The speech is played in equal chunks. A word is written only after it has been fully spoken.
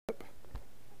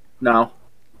No.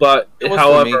 But, It was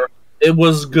for me. however, it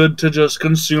was good to just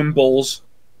consume bowls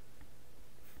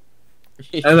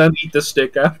and then eat the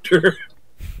stick after.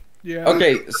 Yeah.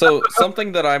 Okay, so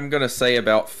something that I'm gonna say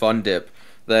about Fun Dip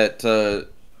that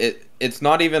it's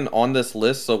not even on this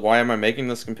list, so why am I making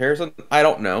this comparison? I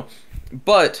don't know.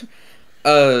 But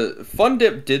Fun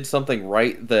Dip did something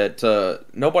right that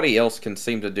nobody else can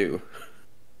seem to do.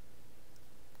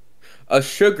 A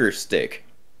sugar stick.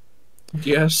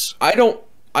 Yes. I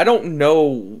don't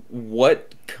know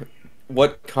what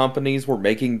companies were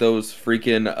making those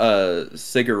freaking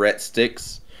cigarette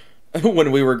sticks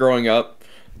when we were growing up,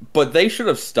 but they should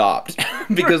have stopped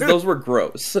because those were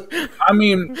gross. I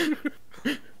mean,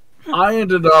 I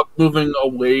ended up moving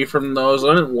away from those.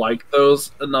 I didn't like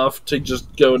those enough to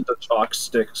just go into chalk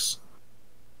sticks.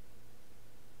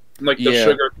 Like the Yeah.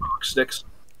 sugar chalk sticks.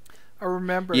 I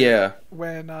remember Yeah.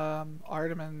 when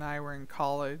Artemis and I were in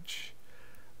college,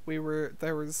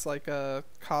 there was like a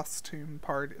costume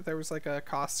party. There was like a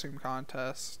costume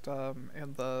contest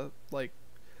in the like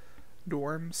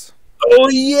dorms, Oh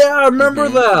yeah, I remember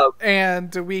that.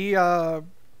 and we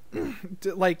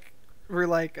like we're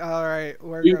like, all right,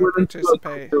 we're We gonna were into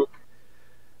participate. a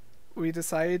We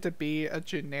decided to be a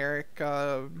generic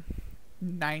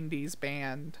 '90s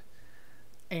band,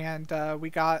 and we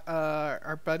got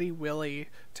our buddy Willie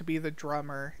to be the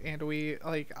drummer, and we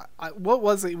like what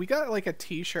was it? We got like a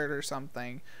T-shirt or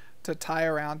something to tie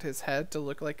around his head to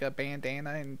look like a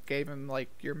bandana, and gave him like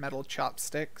your metal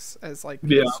chopsticks as like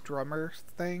Yeah. his drummer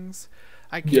things.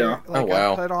 Yeah. Like Oh,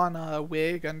 wow. I put on a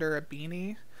wig under a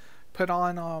beanie, put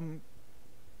on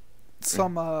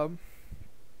some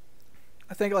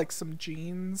I think like some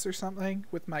jeans or something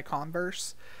with my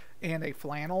Converse and a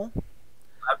flannel.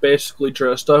 I basically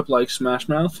dressed up like Smash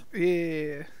Mouth.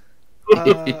 Yeah.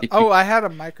 Oh, I had a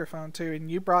microphone too, and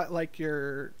you brought like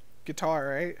your guitar,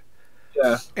 right?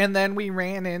 Yeah. And then we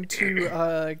ran into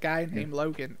a guy named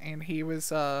Logan, and he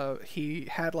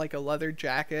had like a leather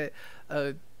jacket,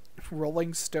 a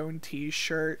Rolling Stone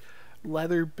T-shirt,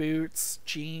 leather boots,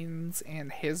 jeans,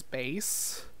 and his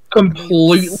bass.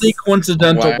 Completely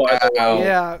coincidental, by the way. Wow.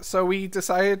 Yeah, so we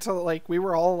decided to like we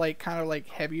were all like kind of like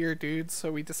heavier dudes, so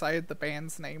we decided the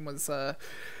band's name was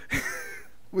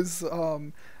was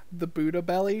the Buddha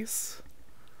Bellies.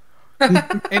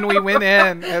 And we went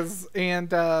in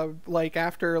like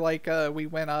after like we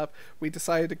went up, we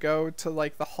decided to go to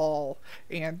like the hall,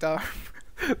 and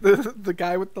the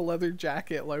guy with the leather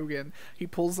jacket, Logan, he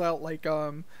pulls out like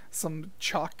some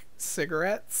chalk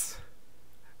cigarettes.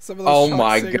 Some of those Oh chalk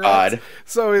my cigarettes. God.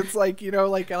 So it's like, you know,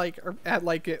 like at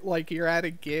like it like you're at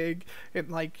a gig and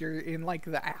like you're in like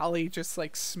the alley just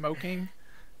like smoking.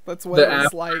 That's what The it was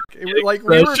app- like. It was like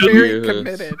we were Expression. very Yes.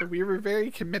 committed. We were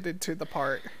very committed to the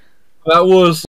part. That was